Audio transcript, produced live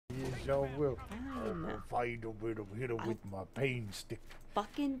Yes, I will. Fine. I'll find him with with my pain stick.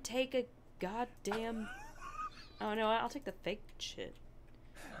 Fucking take a goddamn... Oh no, I'll take the fake shit.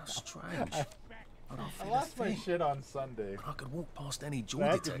 How strange. I don't I feel lost a my thing. shit on Sunday. I could walk past any I joy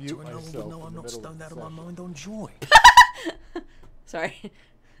had to detector mute and no one would myself know in I'm the not middle of stoned the out of my session. mind on joy. Sorry.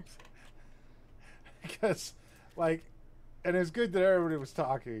 Because, like, and it's good that everybody was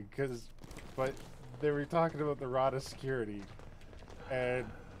talking, but they were talking about the rod of security, and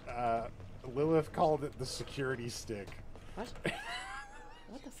Lilith called it the security stick. What?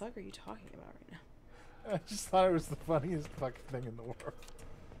 What the fuck are you talking about right now? I just thought it was the funniest fucking thing in the world.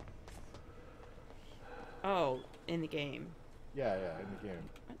 Oh, in the game. Yeah, in the game.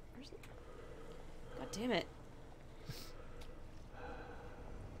 What? Where's it? God damn it.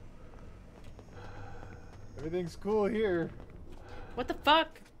 Everything's cool here. What the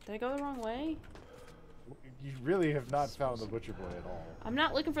fuck? Did I go the wrong way? You really have not found the Butcher Boy at all. I'm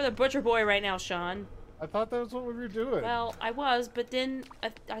not looking for the butcher boy right now, Sean. I thought that was what we were doing. Well, I was, but then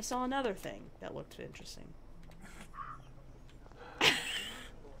I saw another thing that looked interesting.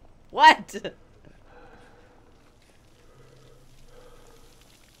 What?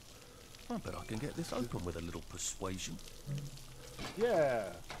 I bet I can get this open with a little persuasion. Yeah.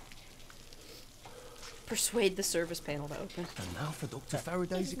 Persuade the service panel to open. And now for Dr.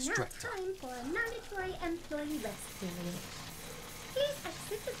 Faraday's It's now extractor. time for a mandatory employee rest period. Please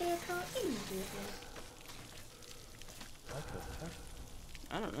exit the vehicle immediately.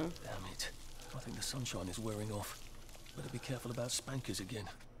 I don't know. Damn it. I think the sunshine is wearing off. Better be careful about spankers again.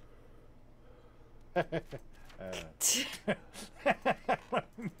 Alright,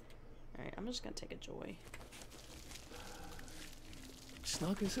 I'm just gonna take a joy.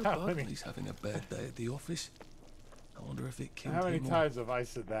 Snug as a How bug. many- He's having a bad day at the office. I wonder if it killed How many him or- times have I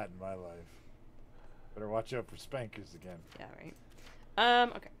said that in my life? Better watch out for spankers again. Yeah, right.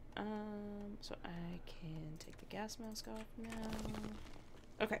 Okay. So I can take the gas mask off now.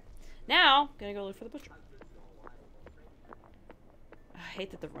 Okay. Now, gonna go look for the butcher. I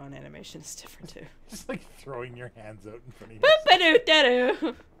hate that the run animation is different too. Just like throwing your hands out in front of you.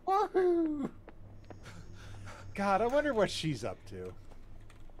 Boop-a-doo-da-doo. Woohoo! God, I wonder what she's up to.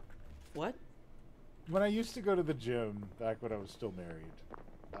 What? When I used to go to the gym, back when I was still married,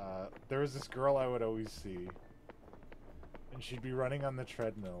 there was this girl I would always see. And she'd be running on the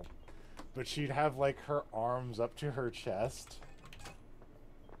treadmill. But she'd have, like, her arms up to her chest.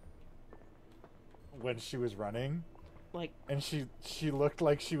 When she was running. Like, And she looked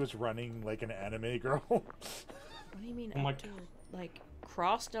like she was running like an anime girl. what do you mean Oh my up to her? Like,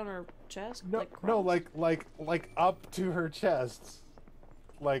 crossed on her chest? No, like no, crossed? like up to her chest.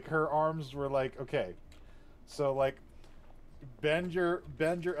 Like her arms were like, okay, so like bend your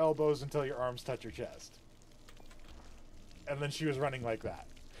elbows until your arms touch your chest, and then she was running like that.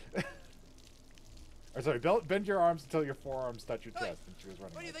 Or sorry, bend your arms until your forearms touch your chest, and she was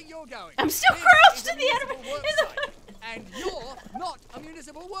running. Where do you like think you're going? I'm still This crouched is a in the municipal anime. work in the- site, and you're not a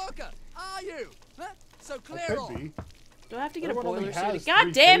municipal worker, are you? Huh? So that. clear It off. could be. Do I have to get Everyone a only boiler has suit? God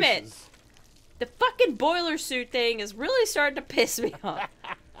 3 damn it! faces. The fucking boiler suit thing is really starting to piss me off.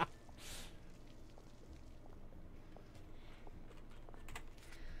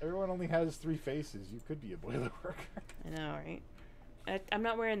 Everyone only has 3 faces. You could be a boiler worker. I know, right? I'm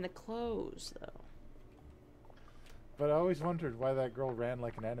not wearing the clothes, though. But I always wondered why that girl ran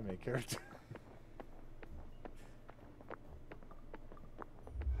like an anime character.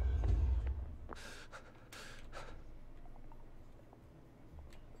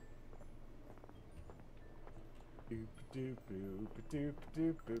 Doop doop boop doop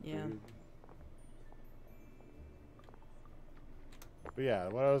doop boop Yeah. boop. But yeah,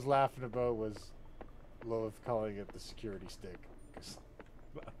 what I was laughing about was Lilith calling it the security stick. 'Cause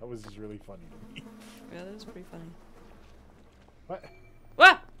that was just really funny to me. Yeah, that was pretty funny. What?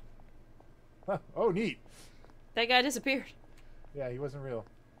 What? Huh, oh, neat. That guy disappeared. Yeah, he wasn't real.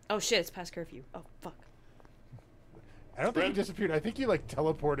 Oh shit, it's past curfew. Oh, fuck. I don't think he disappeared. I think he like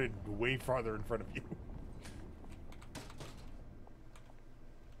teleported way farther in front of you.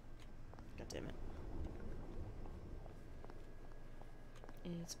 God damn it.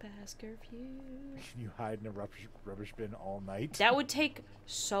 It's past curfew. Can you hide in a rubbish bin all night? That would take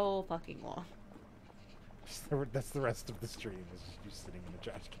so fucking long. That's the rest of the stream. Is just you sitting in a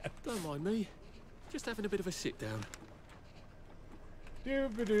trash can. Don't mind me. Just having a bit of a sit down.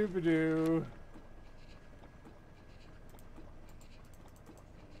 Doo-ba-doo-ba-doo.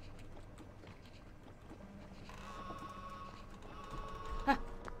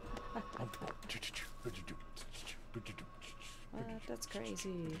 What? That's crazy.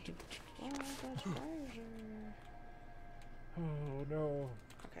 What? That's crazy. Oh no.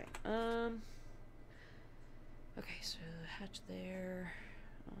 Okay. Okay. Okay, so hatch there.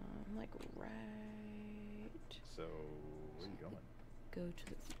 Like right. So, where are you going? Go to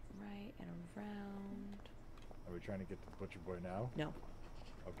the right and around. Are we trying to get to the butcher boy now? No,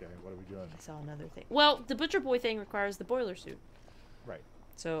 Okay, what are we doing? I saw another thing. Well, the butcher boy thing requires the boiler suit. Right.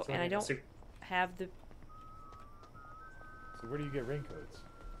 So, and I don't have the. So where do you get raincoats?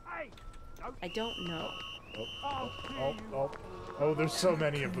 I don't know. Oh, there's so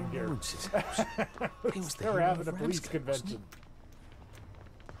many of them here. Mercs' house. He was the They're hero having of a police Ramsgate, wasn't he? convention.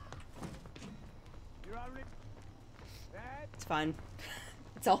 It's fine.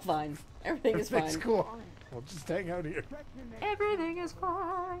 It's all fine. Everything is Everything's fine. cool. We'll just hang out here. Everything is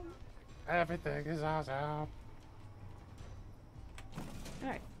fine. Everything is awesome.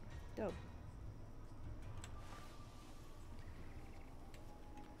 Alright. Dope.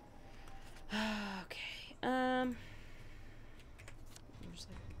 Okay. There's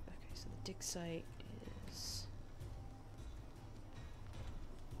like, okay, so the dig site is.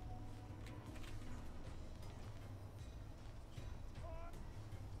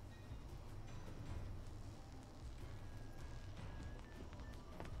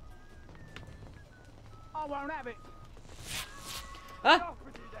 I won't have it. Ah!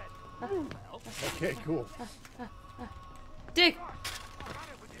 Okay, cool. Dig!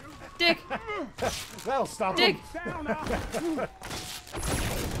 Dig! That'll stop Dig! him. Down now.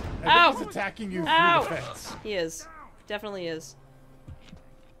 Ow! He's attacking you Ow! through the fence. He is. Definitely is.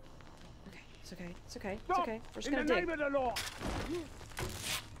 Okay, it's okay. It's okay. It's Stop! okay. We're just In gonna the dig. name of the law.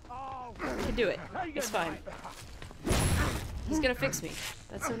 Oh, We can do it. take It's it, fine. mate. He's gonna fix me.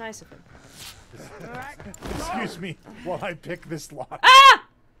 That's so nice of him. Excuse me while I pick this lock. Ah!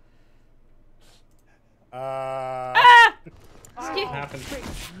 Ah! Excuse What happened?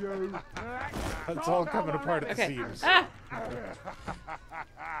 It's all coming apart at the Okay. seams. Ah!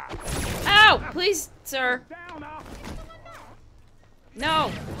 Ow! Please, sir. Down now.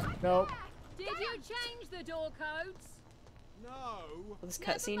 No! No. Did you change the door codes? No. Will this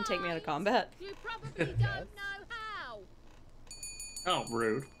cutscene take me out of combat? You probably don't know how. Oh,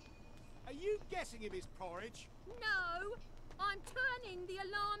 rude. Are you guessing if it's porridge? No, I'm turning the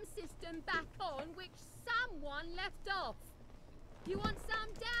alarm system back on, which someone left off. You want some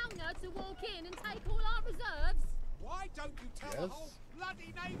downer to walk in and take all our reserves? Why don't you tell the Yes. whole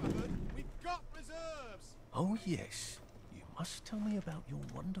bloody neighbourhood we've got reserves? Oh, yes. You must tell me about your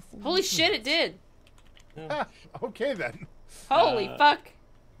wonderful... Holy shit, it did! Ah, okay then. Holy fuck!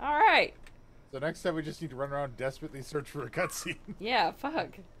 Alright. So next time we just need to run around desperately search for a cutscene. Yeah,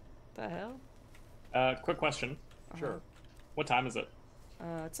 fuck. The hell? Quick question. Sure. What time is it?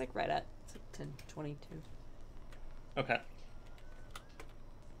 It's like right at it's like 10:22. Okay.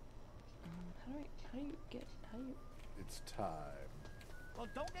 How do you It's time. Well,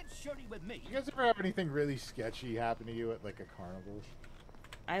 don't get shirty with me. You guys ever have anything really sketchy happen to you at like a carnival?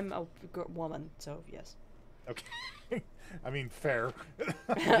 I'm a woman, so yes. Okay. I mean, fair.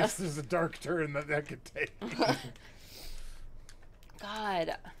 I guess there's a dark turn that could take.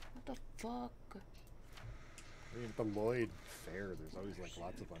 God, what the fuck? I mean, at the Lloyd Fair, there's always like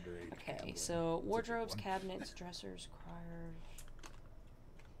lots of underage. Okay, gambling. so It's a good wardrobes, one. cabinets, dressers, criers.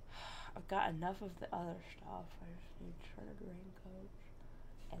 I've got enough of the other stuff. I just need shredded raincoats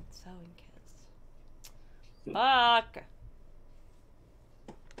and sewing kits. Fuck!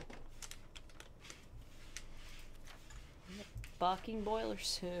 Fucking boiler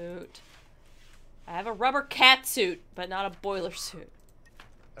suit. I have a rubber cat suit, but not a boiler suit.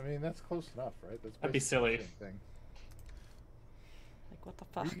 I mean, that's close enough, right? That's That'd be basically the silly. same thing. Like, what the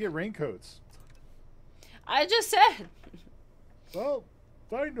Where fuck? do you get raincoats? I just said! Well,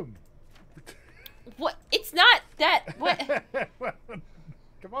 find them. What? It's not that. What?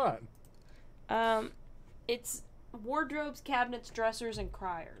 Come on. It's wardrobes, cabinets, dressers, and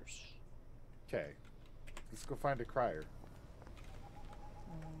criers. Okay. Let's go find a crier.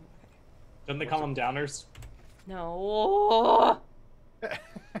 Didn't they call them downers? No.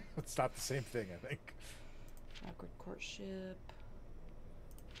 It's not the same thing, I think. Awkward courtship.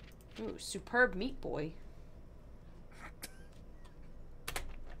 Ooh, superb meat boy.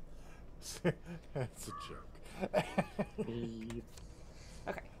 That's a joke.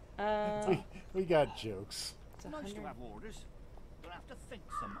 Okay. We got jokes. It's Nice 100. to have orders. Don't have to think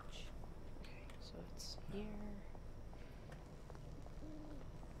so much. Okay, so it's here.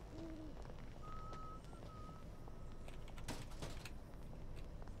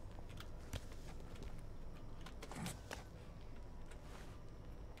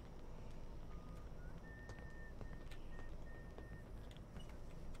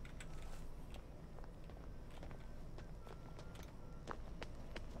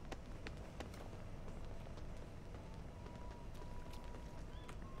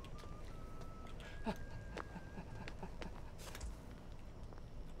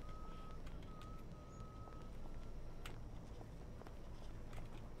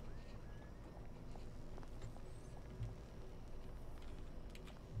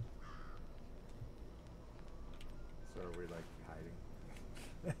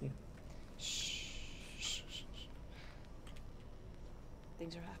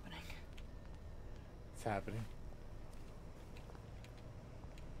 Things are happening. It's happening.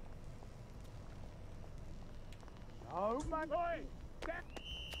 Oh my boy!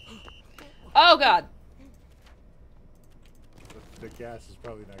 Oh god! The gas is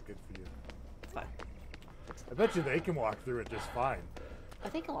probably not good for you. Fine. I bet you they can walk through it just fine. I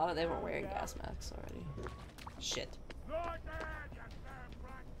think a lot of them were wearing gas masks already. Shit.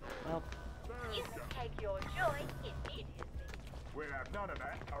 Well. You can take your joy immediately. We'll have none of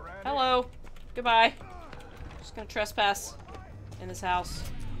that around Hello. Goodbye. Just gonna trespass in this house.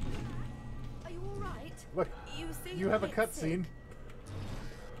 Are you alright? Look, You seem you have a cutscene.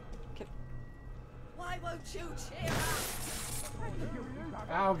 Why won't you cheer up?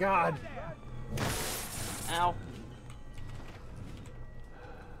 Oh god. Ow.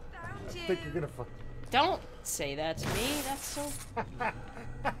 I think you're gonna fuck. Don't say that to me. That's so.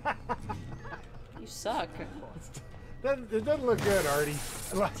 You suck. It doesn't look good, Artie.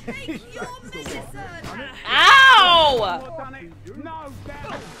 Take your medicine! Ow! done it. No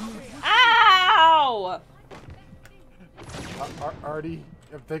doubt. Ow! Artie,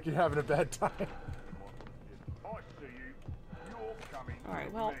 I think you're having a bad time. I see you. You're coming.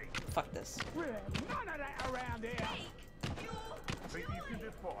 Alright, well, fuck this. We'll have none of that around here. Think you can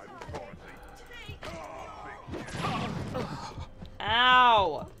defy authority?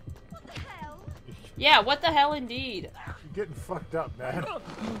 Ow! What the hell? Yeah, what the hell indeed? You're getting fucked up, man.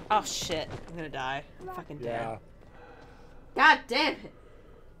 Oh shit, I'm gonna die. I'm fucking dead. Yeah, God damn it!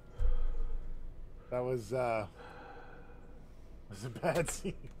 that was a bad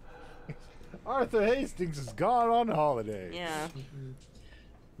scene. Arthur Hastings is gone on holiday. Yeah.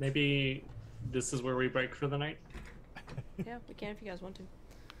 Maybe this is where we break for the night. Yeah, we can if you guys want to.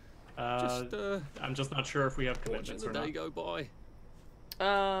 I'm just not sure if we have watching commitments the or day not. go by.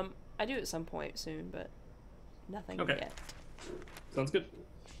 I do at some point soon, but nothing Okay. yet. Sounds good.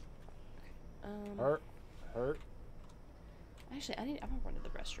 Hurt. Actually, I'm gonna run to the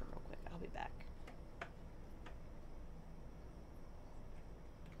restroom real quick. I'll be back.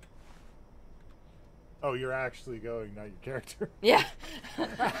 Oh, you're actually going, not your character. Yeah.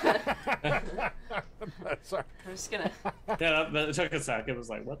 Sorry. I'm just gonna. Yeah, that took a sec. It was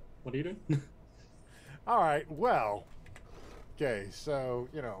like, what? What are you doing? All right. Well. Okay. So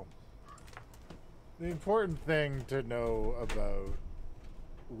the important thing to know about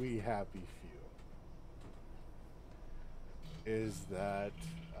We Happy Few is that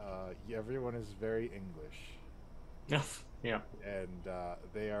everyone is very English, Yeah. and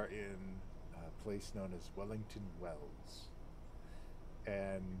they are in a place known as Wellington Wells,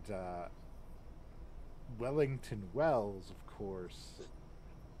 and Wellington Wells, of course,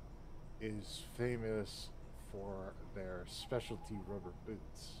 is famous for their specialty rubber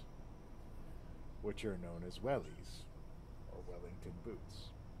boots, which are known as wellies, or Wellington boots.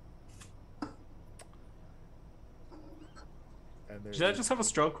 And Did I just have a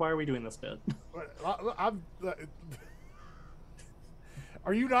stroke? Why are we doing this bit?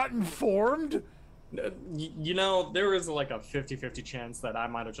 Are you not informed? You know, there is like a 50-50 chance that I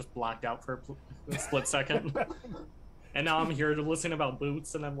might have just blacked out for a split second. And now I'm here to listen about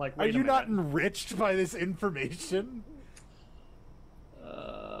boots, and I'm like, Are wait a you minute. not enriched by this information?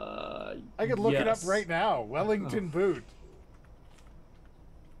 I could look it up yes. right now. Wellington boot.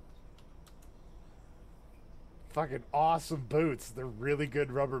 Fucking awesome boots. They're really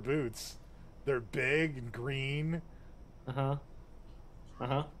good rubber boots. They're big and green, Uh-huh.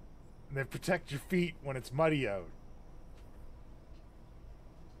 Uh-huh. and they protect your feet when it's muddy out.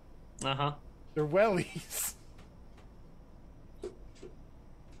 Uh-huh. They're wellies.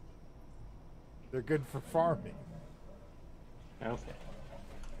 They're good for farming. Okay.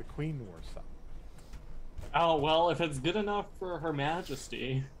 The Queen wore some. Oh, well, if it's good enough for Her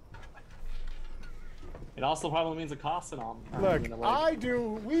Majesty, it also probably means it costs it all. Look,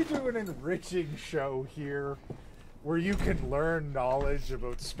 we do an enriching show here where you can learn knowledge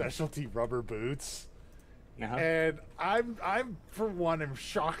about specialty rubber boots. Uh-huh. And I'm for one am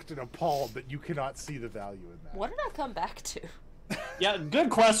shocked and appalled that you cannot see the value in that. What did I come back to? Yeah, good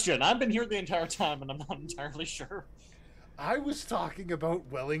question. I've been here the entire time, and I'm not entirely sure. I was talking about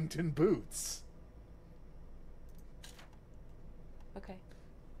Wellington boots. Okay.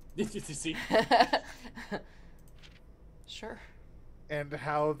 You see? Sure. And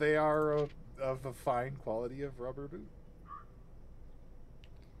how they are of a fine quality of rubber boot.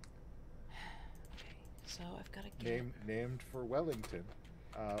 Okay. So I've got to get. Named for Wellington,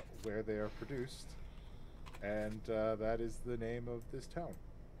 where they are produced. And that is the name of this town.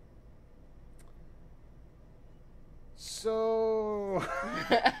 So...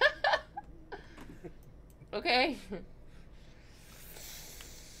 Okay.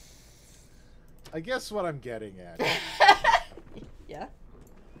 I guess what I'm getting at Yeah.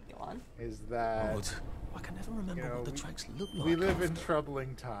 Go on. is that Odd. I can never remember you know, what the tracks look like. we live in after.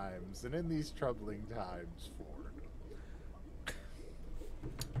 troubling times, and in these troubling times, Ford.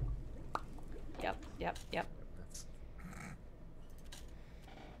 Yep. That's,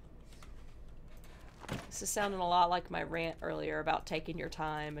 This is sounding a lot like my rant earlier about taking your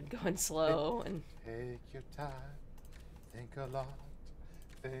time and going slow and take your time, think a lot,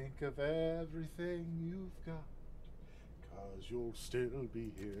 think of everything you've got, 'cause you'll still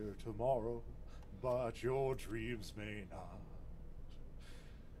be here tomorrow, but your dreams may not.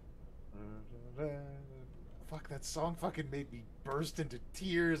 Fuck, that song fucking made me burst into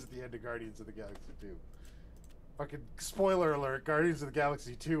tears at the end of Guardians of the Galaxy 2. Fucking spoiler alert, Guardians of the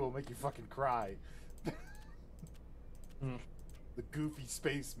Galaxy 2 will make you fucking cry. The goofy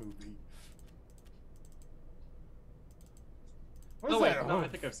space movie. What is Oh wait, that? no, I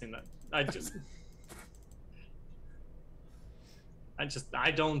think I've seen that.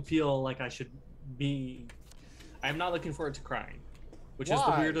 I don't feel like I should be. I'm not looking forward to crying, which is the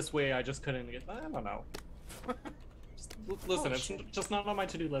Why? weirdest way. I just couldn't get. I don't know. Just, listen, it's just not on my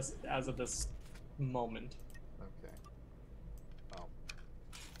to-do list as of this moment. Okay. Oh,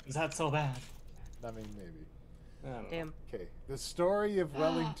 Is that so bad? I mean, maybe. I don't know. damn. Okay, the story of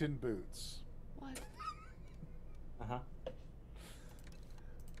Wellington Boots. What? Uh-huh.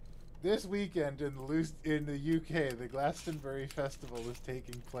 This weekend in the UK, the Glastonbury Festival is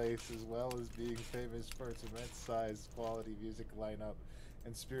taking place, as well as being famous for its immense-sized quality music lineup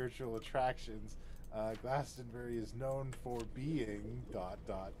and spiritual attractions. Glastonbury is known for being ... That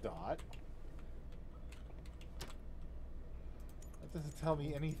doesn't tell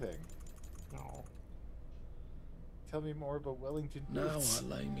me anything. No. Tell me more about Wellington Now Boots. I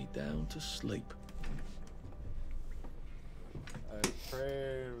lay me down to sleep. I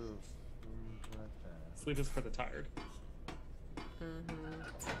pray. Sleep is for the tired.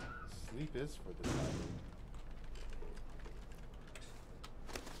 Sleep is for the tired.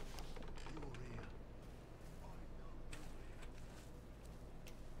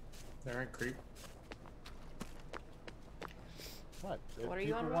 There, creep. What? What are you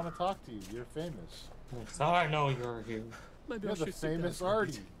People on want about? to talk to you. You're famous. So I know you're here. Maybe You're I the should sit down famous for a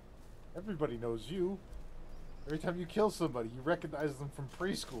Artie. bit. Everybody knows you. Every time you kill somebody, you recognize them from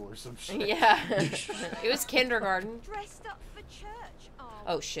preschool or some shit. Yeah. It was kindergarten. Dressed up for church,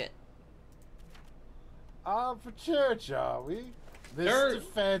 Oh shit. For church, are we? There- Mr.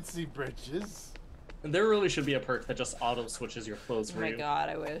 Fancy Britches. There really should be a perk that just auto switches your clothes Oh for my you. god,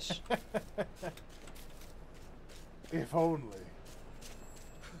 I wish. If only.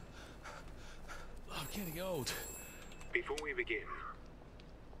 I'm getting old. Before we begin,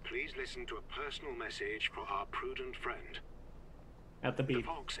 please listen to a personal message for our prudent friend. At the The beat.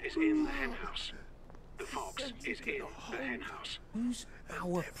 fox is in the henhouse. The fox is in the henhouse. Who's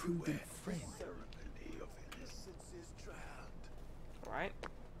our prudent friend? Right?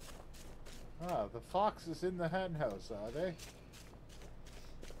 Ah, the fox is in the hen house, are they?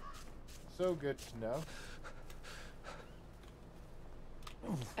 So good to know.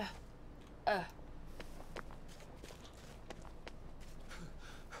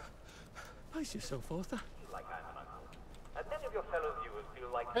 Pace yourself, Arthur. And many of your fellow viewers feel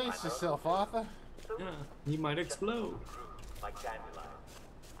like Pace yourself, Arthur. Yeah, you might explode. like dandelions.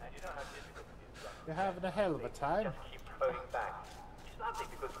 And you know how difficult it is. You're having a hell of a time. Just keep floating back. It's lovely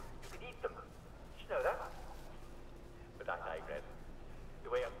because you can eat them. Did you know that? But I digress. The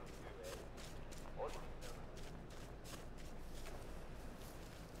way up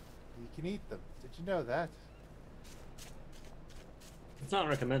You can eat them. Did you know that? It's not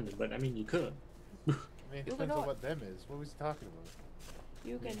recommended, but I mean, you could. I mean, it You depends know on it. what them is. What was he talking about?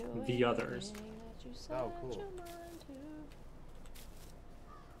 You can do The anything others. that you set Oh, cool. your mind to.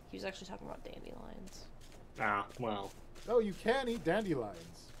 He was actually talking about dandelions. Ah, well. Oh, you can eat dandelions.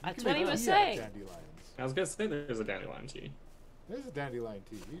 You That's can what make he was tea out of saying. Dandelions. I was gonna say there's a dandelion tea. There's a dandelion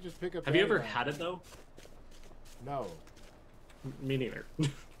tea. You just pick up. Have you ever dandelion. had it though? No, Me neither.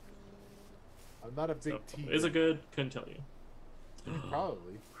 I'm not a big So, tea. is it good? Couldn't tell you.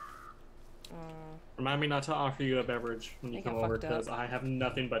 Probably. Remind me not to offer you a beverage when you I come got over fucked up. because I have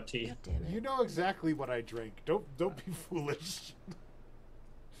nothing but tea. God damn it. You know exactly what I drink. Don't be foolish.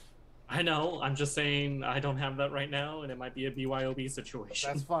 I know. I'm just saying I don't have that right now, and it might be a BYOB situation.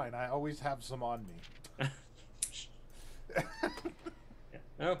 That's fine. I always have some on me.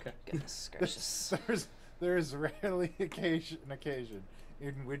 Okay. Goodness gracious. There's rarely an occasion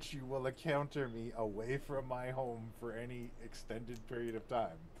in which you will encounter me away from my home for any extended period of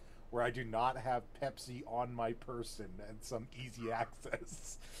time where I do not have Pepsi on my person and some easy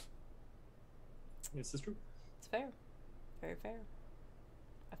access. This is true. It's fair. Very fair.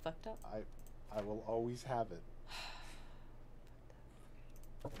 I fucked up. I will always have it.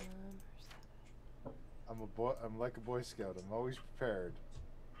 I'm a boy. I'm like a Boy Scout. I'm always prepared.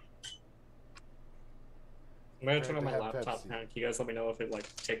 I'm gonna turn on my Prepared to have laptop Pepsi. now. Can you guys let me know if it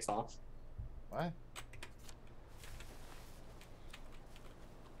like takes off? What?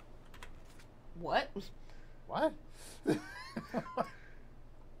 What? What?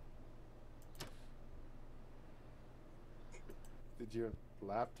 Did your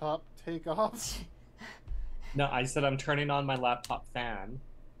laptop take off? No, I said I'm turning on my laptop fan.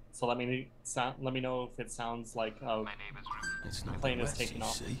 So let me know if it sounds like a It's not plane the is rats, taking you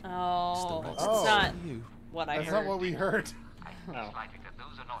off. see. Oh, It's it's the rats. not You. what I That's heard. not what we heard. Oh.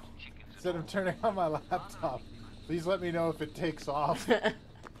 Said I'm turning on my laptop. Please let me know if it takes off.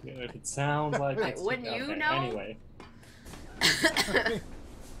 Yeah, if it sounds like it's Wouldn't you okay, know? Anyway.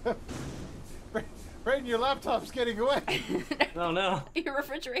 Brayden, your laptop's getting away. Oh no. Your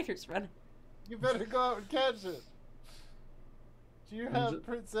refrigerator's running. You better go out and catch it. Do you have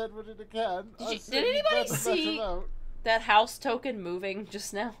Prince Edward in a can? Did anybody see that house token moving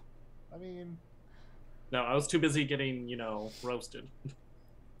just now? I mean... No, I was too busy getting, you know, roasted.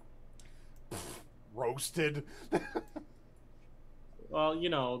 Roasted? Well, you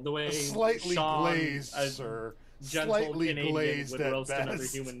know, the way Slightly Sean, glazed, a sir. gentle Slightly Canadian glazed would at roast another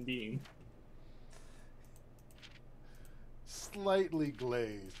best. human being. Slightly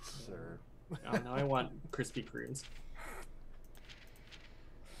glazed, sir. Oh, now I want Krispy Kremes.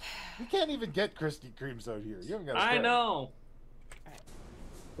 You can't even get Krispy Kremes out here. You haven't got. I know.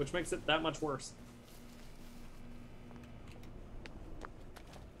 Which makes it that much worse.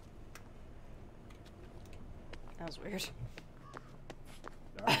 That was weird.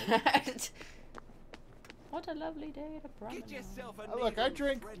 Right. What a lovely day to promenade. Get yourself a Look, I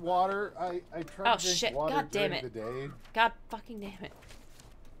drink water. I try Oh, to drink shit. water God damn during it. the day. God fucking damn it.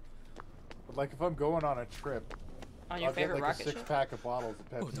 But like if I'm going on a trip, On your I'll favorite get like rocket a 6 ship? pack of bottles of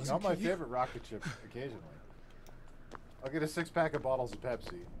Oh, it Pepsi. doesn't Not my kill you? favorite rocket ship occasionally. I'll get a 6 pack of bottles of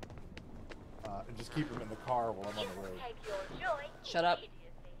Pepsi. And just keep them in the car while I'm on the road. Shut up.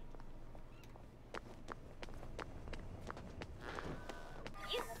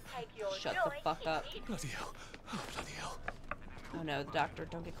 Shut the fuck up. Bloody hell. Oh, bloody hell. Oh no, the doctor.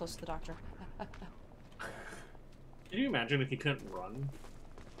 Don't get close to the doctor. Can you imagine if he couldn't run?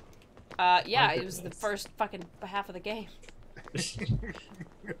 Yeah, My it was the goodness. first fucking half of the game.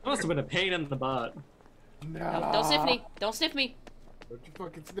 Must have been a pain in the butt. No, don't sniff me. Don't sniff me. Don't you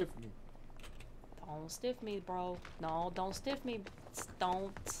fucking sniff me. Don't sniff me, bro. No, don't sniff me.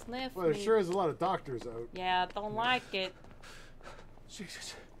 Don't sniff Well, there me. sure is a lot of doctors out. Yeah, don't like it.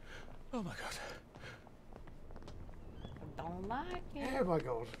 Jesus. Oh my god. Don't like it. Oh my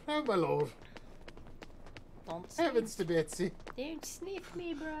god. Oh my lord. Don't sniff. Heavens to Betsy. Don't sniff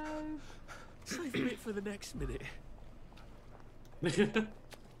me, bro. Save a bit for the next minute.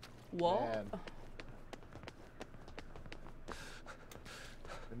 What? Man.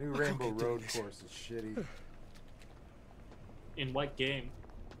 The new I can't Rainbow keep doing Road this. course is shitty. In what game?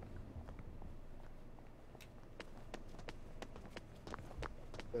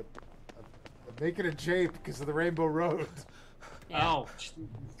 I'm making a J because of the Rainbow Road. Yeah. Oh,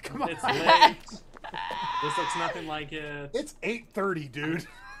 Come on. it's late. This looks nothing like it. It's 8:30, dude.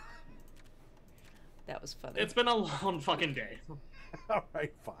 That was funny. It's been a long fucking day. All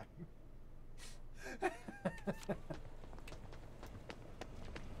right, fine.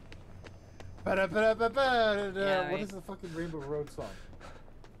 Yeah, What right. is the fucking Rainbow Road song?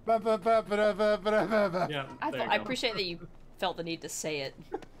 Yeah. Yeah, I there you I go. appreciate that you felt the need to say it.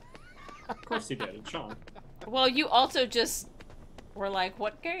 Of course you did, Sean. Well, you also just were like,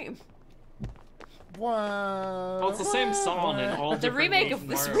 "What game?" Oh, it's the same song in all The different remake of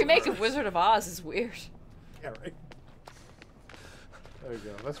this Mario remake Karts. of Wizard of Oz is weird. Yeah, right. There you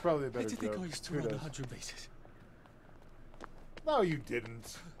go. That's probably a I better did think joke. I used to Who run knows? 100 meters. No, you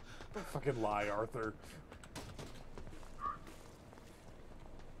didn't. Don't fucking lie, Arthur.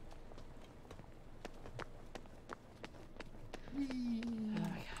 Oh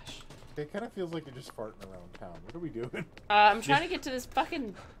my gosh. It kind of feels like you're just farting around town. What are we doing? I'm trying to get to this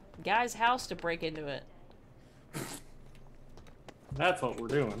fucking guy's house to break into it. That's what we're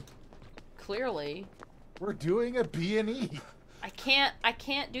doing. Clearly, We're doing a B&E. I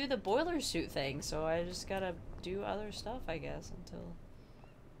can't do the boiler suit thing, so I just gotta do other stuff, I guess, until.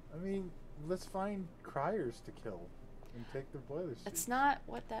 I mean, let's find criers to kill and take their boilers. That's not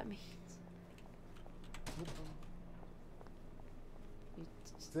what that means. You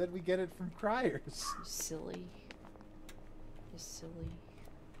Said we get it from criers. silly. You silly.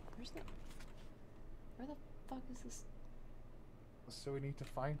 Where's that? Where the fuck is this? So we need to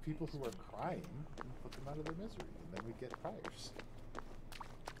find people who are crying and put them out of their misery, and then we get criers.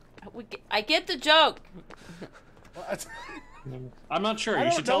 I get the joke. What? I'm not sure.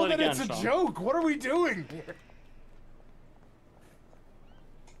 You should tell it again, It's a Sean. joke. What are we doing here?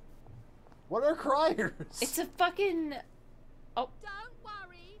 What are criers? It's a fucking. Oh. Don't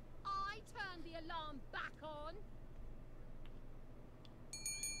worry, I turned the alarm back on.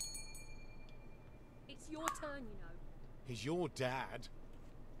 It's your turn, you know. He's your dad.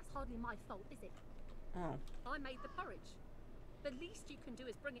 It's hardly my fault, is it? Oh. I made the porridge. The least you can do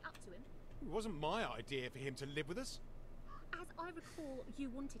is bring it up to him. It wasn't my idea for him to live with us. As I recall, you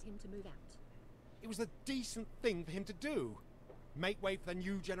wanted him to move out. It was the decent thing for him to do. Make way for the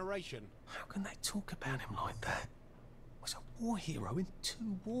new generation. How can they talk about him like that? Was a war hero in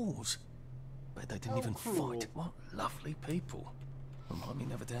 2 wars. Bet they didn't even fight. What lovely people. Remind me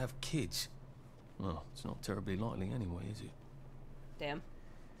never to have kids. Well, it's not terribly likely anyway, is it? Damn.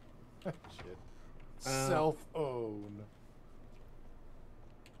 Shit. Self-own.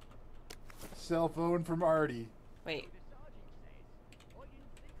 Self-own from Artie. Wait.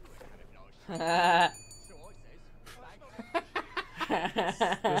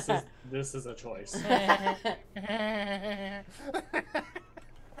 This is a choice. Okay.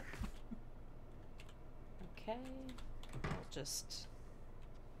 I'll just.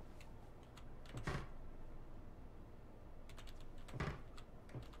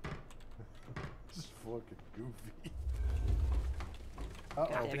 Just fucking goofy. God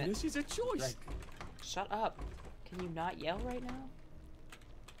damn it. This is a choice. Right. Shut up. Can you not yell right now?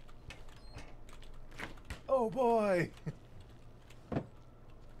 Oh boy.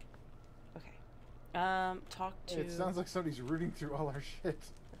 Okay. Talk to. It sounds like somebody's rooting through all our shit.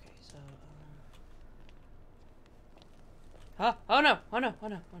 Okay, so. Oh no! Oh no! Oh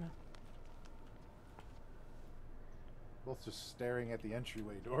no! Oh no! Both just staring at the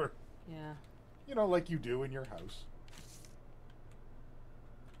entryway door. Yeah. You know, like you do in your house.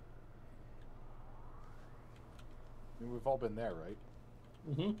 I mean, we've all been there, right?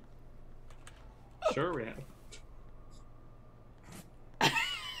 Mm-hmm. Sure we have.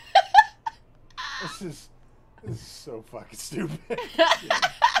 This is so fucking stupid.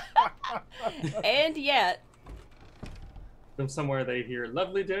 And yet. From somewhere they hear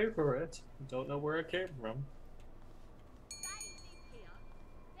lovely day for it. Don't know where it came from.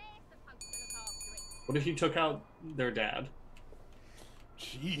 What if you took out their dad?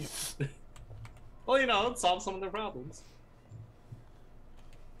 Jeez. Well, you know, it solves some of their problems.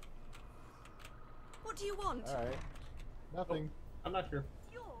 What do you want? Alright. Nothing. Oh, I'm not here.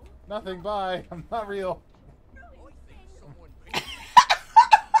 Nothing, bye. I'm not real.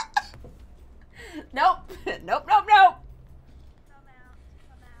 Nope. Nope, nope, nope.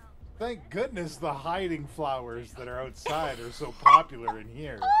 Thank goodness the hiding flowers that are outside are so popular in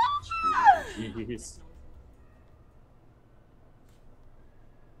here. Jeez.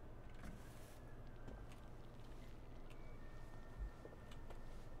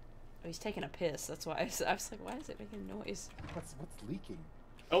 Oh, he's taking a piss. That's why I was like, why is it making noise? What's leaking?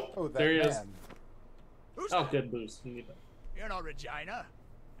 Oh, that there he is. man. Oh, good boost. You need that. You're not Regina,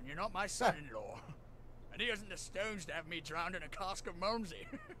 and you're not my son-in-law. And he isn't the stones to have me drowned in a cask of Malmsey.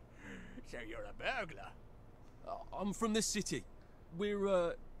 So you're a burglar. I'm from the city.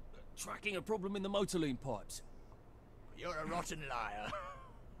 We're, tracking a problem in the motorline pipes. You're a rotten liar.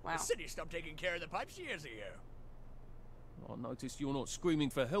 Wow. The city stopped taking care of the pipes years ago. I noticed you're not screaming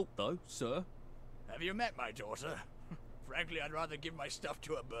for help, though, sir. Have you met my daughter? Frankly, I'd rather give my stuff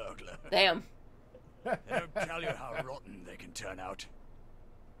to a burglar. Damn. They don't tell you how rotten they can turn out.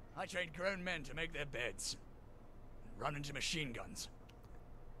 I train grown men to make their beds and run into machine guns.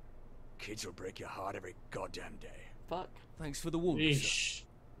 Kids will break your heart every goddamn day. Fuck. Thanks for the warning, Eesh.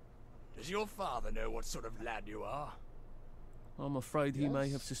 Does your father know what sort of lad you are? I'm afraid he may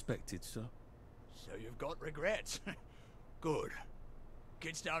have suspected, sir. So you've got regrets. Good.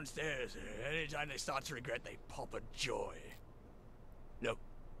 Kids downstairs, anytime they start to regret, they pop a joy. Look,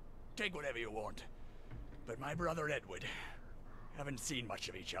 take whatever you want. But my brother Edward, haven't seen much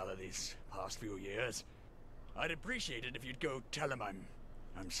of each other these past few years. I'd appreciate it if you'd go tell him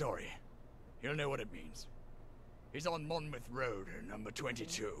I'm sorry. He'll know what it means. He's on Monmouth Road, number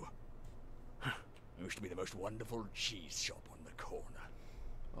 22. Used to be the most wonderful cheese shop on the corner.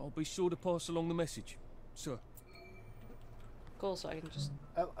 I'll be sure to pass along the message, sir. Cool, so I can just...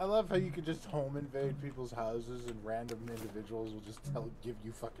 I love how you can just home invade people's houses and random individuals will just give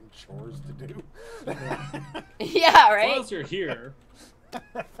you fucking chores to do. Yeah, right? As long as you're here.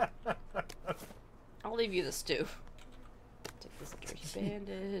 I'll leave you the stew. Take this tree.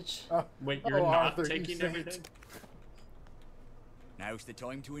 bandage. Wait, you're not Arthur, you taking saint. everything? Now's the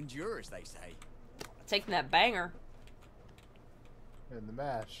time to endure, as they say. Taking that banger. And the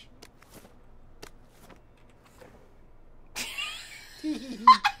mash.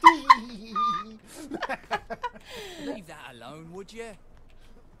 Leave that alone, would you?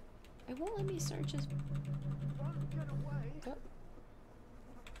 It won't let me search his.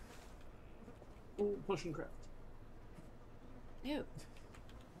 Oh, pushing craft. Ew.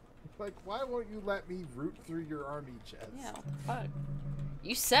 Like, why won't you let me root through your army chest? Yeah, what the fuck?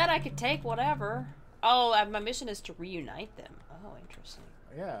 You said I could take whatever. Oh, my mission is to reunite them. Oh, interesting.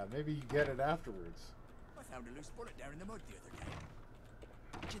 Yeah, maybe you get it afterwards. I found a loose bullet down in the mud the other day.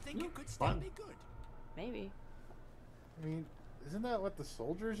 Do you think you could fun. still be good? Maybe. I mean, isn't that what the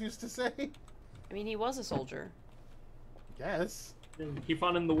soldiers used to say? I mean, he was a soldier. Yes. He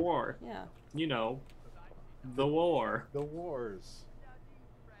fought in the war. Yeah. You know, the war. The wars.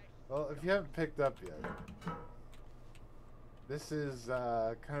 Well, if you haven't picked up yet, this is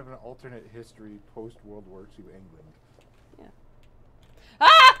kind of an alternate history post-World War II England. Yeah.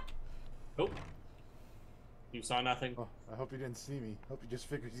 Ah! Oh. You saw nothing? Oh, I hope he didn't see me. Hope he just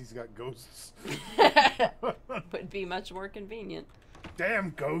figures he's got ghosts. Would be much more convenient.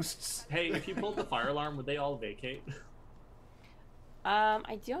 Damn ghosts! Hey, if you pulled the fire alarm, would they all vacate?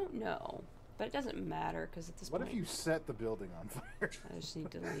 I don't know. But it doesn't matter, because at this What point... if you set the building on fire? I just need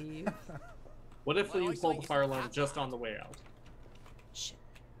to leave. What if you pulled the fire alarm just on the way out? Shit.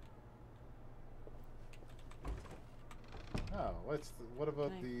 Oh, what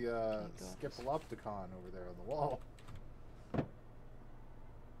about the Skipolopticon over there on the wall?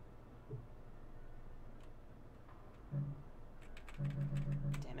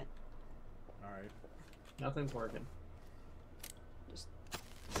 Damn it. Alright. Nothing's working. Just...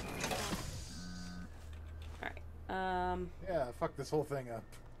 Alright. Yeah, fuck this whole thing up.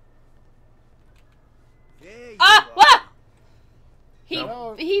 Ah! He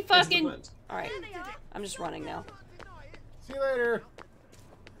No. he fucking... It's Alright. I'm just running now. See you later.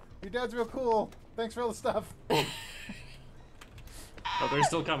 Your dad's real cool. Thanks for all the stuff. Oh, they're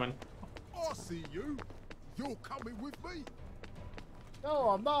still coming. I see you. You're coming with me. No,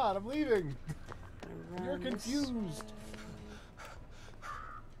 I'm not. I'm leaving. You're Run this confused.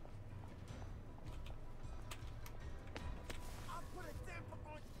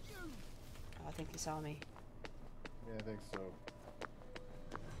 Oh, I think he saw me. Yeah, I think so.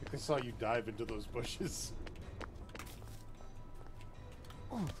 I think I saw you dive into those bushes.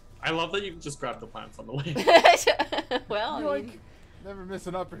 I love that you just grabbed the plants on the way. Well, I Yoink. mean... Never miss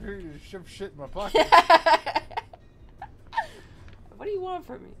an opportunity to shove shit in my pocket. What do you want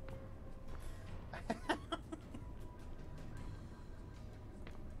from me?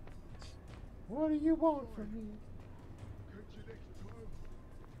 What do you want from me? Catch you next time.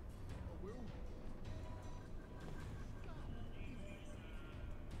 I will.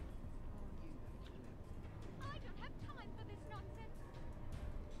 I don't have time for this nonsense.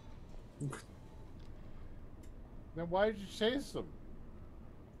 Then why did you chase them?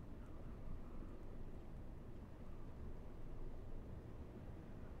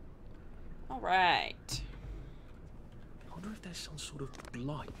 Alright. I wonder if there's some sort of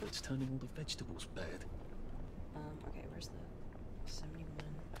blight that's turning all the vegetables bad. Okay, where's the 71?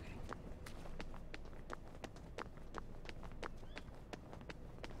 Okay.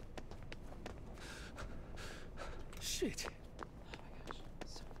 Shit.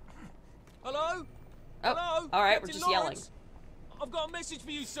 Hello? Oh, Hello? all right, Captain we're just Lawrence? I've got a message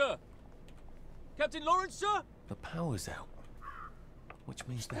for you, sir. Captain Lawrence, sir? The power's out. Which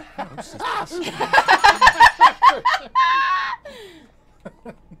means the house is possibly...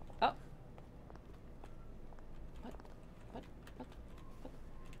 Oh.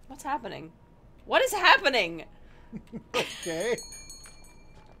 What's happening? What is happening? Okay.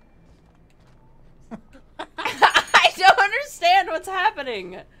 I don't understand what's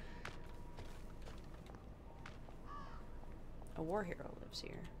happening. A war hero lives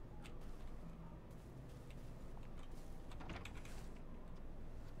here.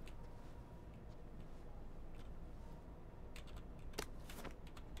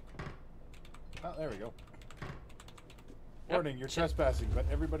 Oh, there we go. Warning, you're trespassing, but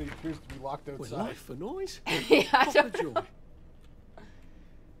everybody appears to be locked outside. We're live for noise? Yeah, I What don't a joy.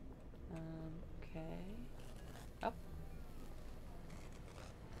 Okay. Up.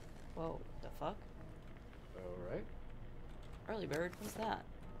 Whoa, the fuck? Alright. Early bird, what's that?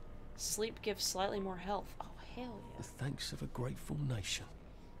 Sleep gives slightly more health. Oh, hell yeah. The thanks of a grateful nation.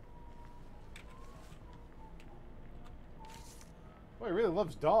 Boy, he really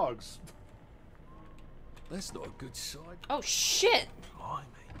loves dogs. That's not a good sign. Oh shit! Blimey.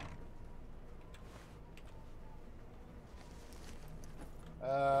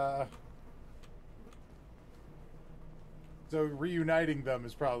 So reuniting them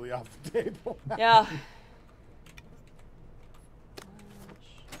is probably off the table. Yeah.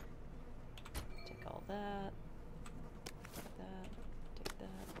 Take all that. Take that. Take that.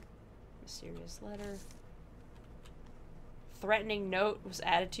 Mysterious letter. Threatening note was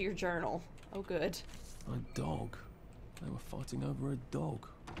added to your journal. Oh, good. A dog. They were fighting over a dog.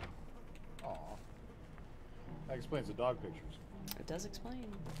 Aw. That explains the dog pictures. It does explain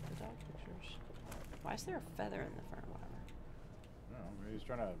the dog pictures. Why is there a feather in the front? Whatever. I don't know, maybe he's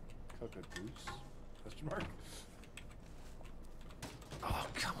trying to cook a goose? Question mark? Oh,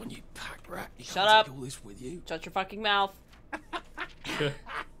 come on, you pack rat. You Shut can't up. take all this with you. Shut your fucking mouth.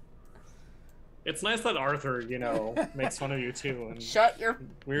 It's nice that Arthur, you know, makes fun of you too. And Shut your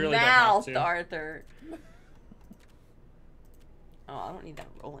we really mouth, don't have to. Arthur. Oh, I don't need that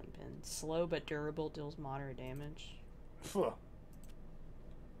rolling pin. Slow but durable, deals moderate damage.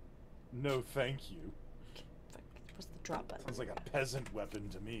 No, thank you. What's the drop button? Sounds like a peasant weapon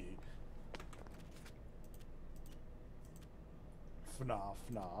to me. Fna.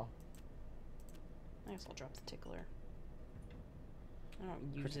 I guess I'll drop the tickler. I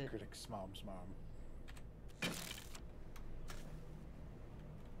don't use it. Critic, smom.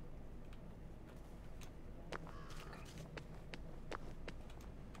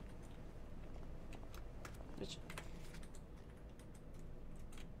 Which...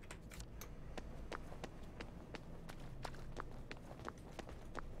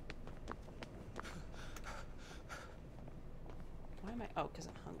 Why am I... Oh, because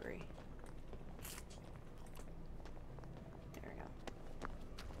I'm hungry. There we go.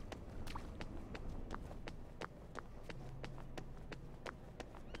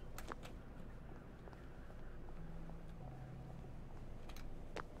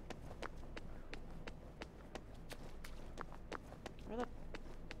 Where the...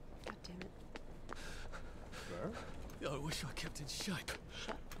 God damn it. Where? I wish I kept in shape.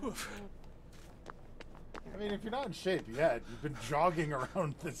 Shut Oof. up. I mean, if you're not in shape yet, you've been jogging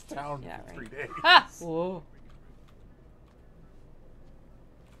around this town Yeah, for right. 3 days. Ah! Whoa.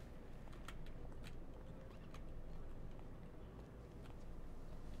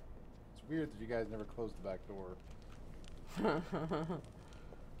 It's weird that you guys never closed the back door.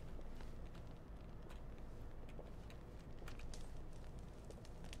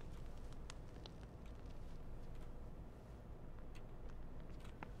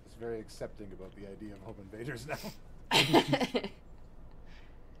 It's very accepting about the idea of home invaders now.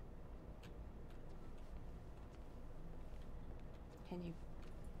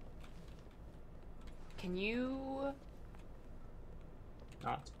 Can you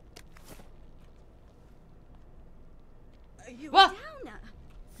Not. Are you What? a downer?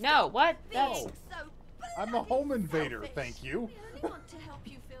 No, what? Being That's... so I'm a home invader, selfish. thank you. We only want to help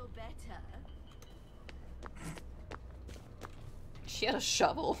you feel better. She had a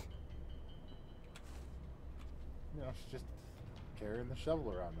shovel. You know, she's just carrying the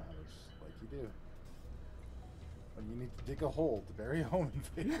shovel around the house, like you do. When you need to dig a hole to bury a home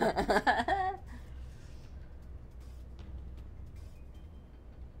invader.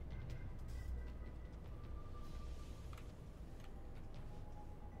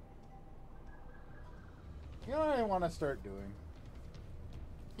 You know what I want to start doing?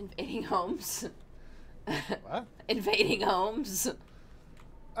 Invading homes. What? Invading homes.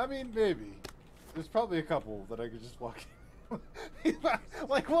 I mean, maybe. There's probably a couple that I could just walk in.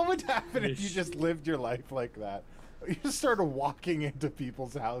 Like, what would happen if you just lived your life like that? You just started walking into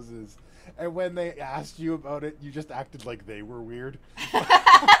people's houses, and when they asked you about it, you just acted like they were weird.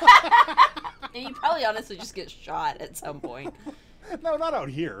 And you probably honestly just get shot at some point. No, not out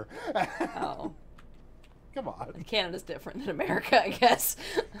here. Oh. Come on. Canada's different than America, I guess.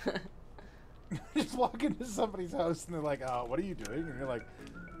 Just walk into somebody's house and they're like, "Oh, what are you doing?" And you're like,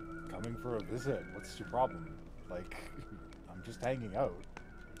 "Coming for a visit. What's your problem?" Like, I'm just hanging out.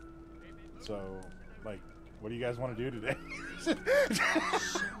 So, like, what do you guys want to do today? So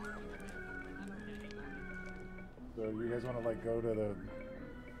you guys want to like go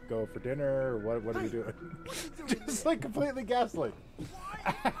for dinner, or what are we doing? Just like completely gaslight.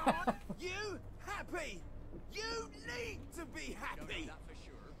 You happy? You need to be happy.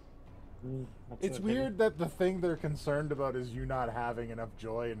 It's weird that the thing they're concerned about is you not having enough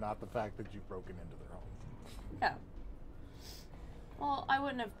joy and not the fact that you've broken into their home. Yeah. Well, I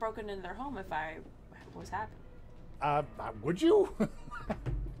wouldn't have broken into their home if I was happy. Would you?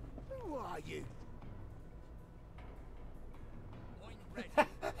 Who are you?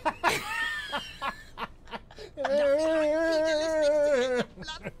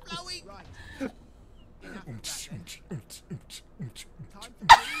 Blood flowing.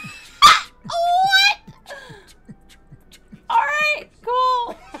 What? Alright,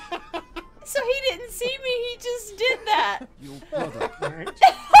 cool. So he didn't see me, he just did that. Your brother.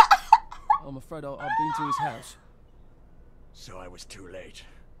 I'm afraid I've been to his house. So I was too late.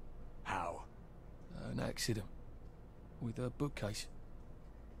 How? An accident. With a bookcase.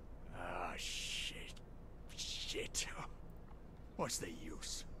 Ah, shit. Shit. What's the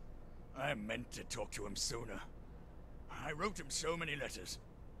use? I meant to talk to him sooner. I wrote him so many letters.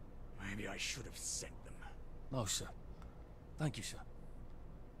 Maybe I should have sent them. No, sir. Thank you, sir.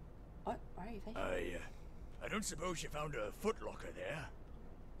 What? Why are you thinking? I don't suppose you found a footlocker there?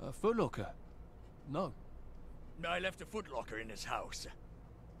 A footlocker? No. I left a footlocker in his house.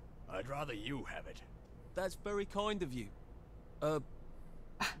 I'd rather you have it. That's very kind of you.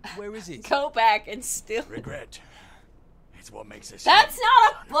 Where is it? Go back and steal. Regret. It's what makes us. That's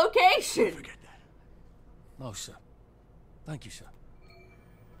not a location. Forget that. No, sir. Thank you, sir.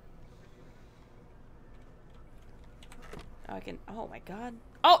 I can. Oh my god.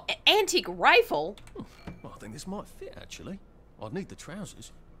 Oh, antique rifle. Well, I think this might fit actually. I'd need the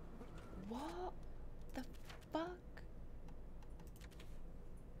trousers. What the fuck?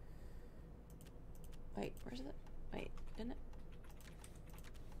 Wait, where's it? Wait, didn't it?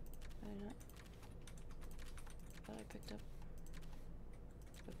 I did not. I thought I picked up.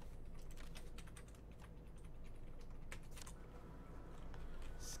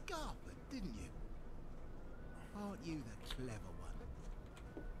 Scarlet, didn't you? Aren't you the clever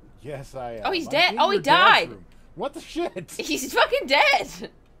one? Yes, I am. Oh, he's I'm dead. in Oh, he your dad's died. room. What the shit? He's fucking dead.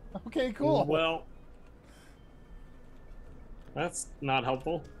 Okay, cool. Well, that's not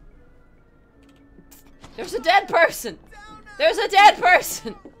helpful. There's a dead person. There's a dead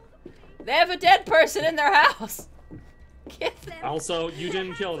person. They have a dead person in their house. Get them. Also, you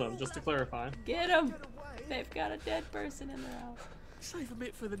didn't kill them, just to clarify. Get them. They've got a dead person in their house. Save a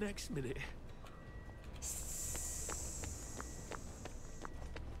bit for the next minute.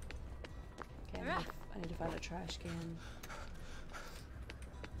 Okay, I need to find a trash can.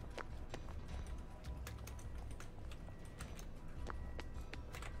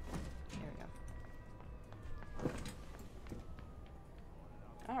 There we go.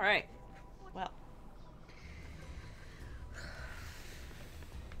 All right. Well.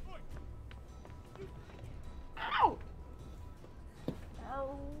 Ow!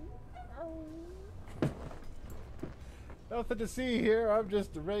 Nothing to see here. I'm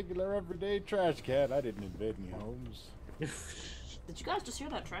just a regular everyday trash can. I didn't invade any homes. Did you guys just hear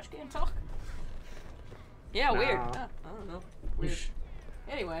that trash can talk? Yeah, weird. I don't know. Weird.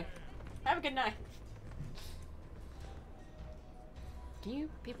 Anyway, have a good night. Can you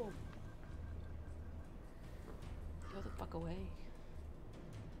people go the fuck away?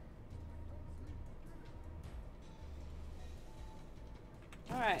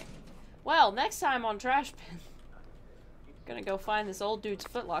 Alright. Well, next time on Trash Bin, gonna go find this old dude's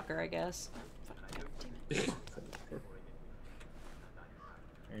footlocker, I guess. Oh, fuck, damn it.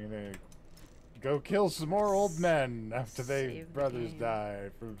 I'm gonna go kill some more old men after their Save the brothers game. die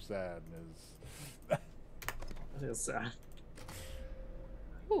from sadness. That is sad.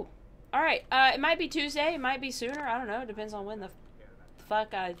 Ooh. Alright, it might be Tuesday, it might be sooner, I don't know, it depends on when the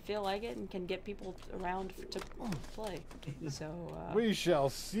fuck I feel like it and can get people around to play. So, We shall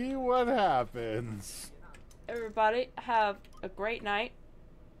see what happens. everybody, have a great night.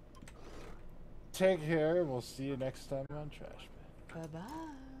 Take care. We'll see you next time on Trash Bin. Bye-bye.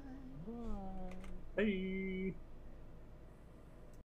 Bye. Hey.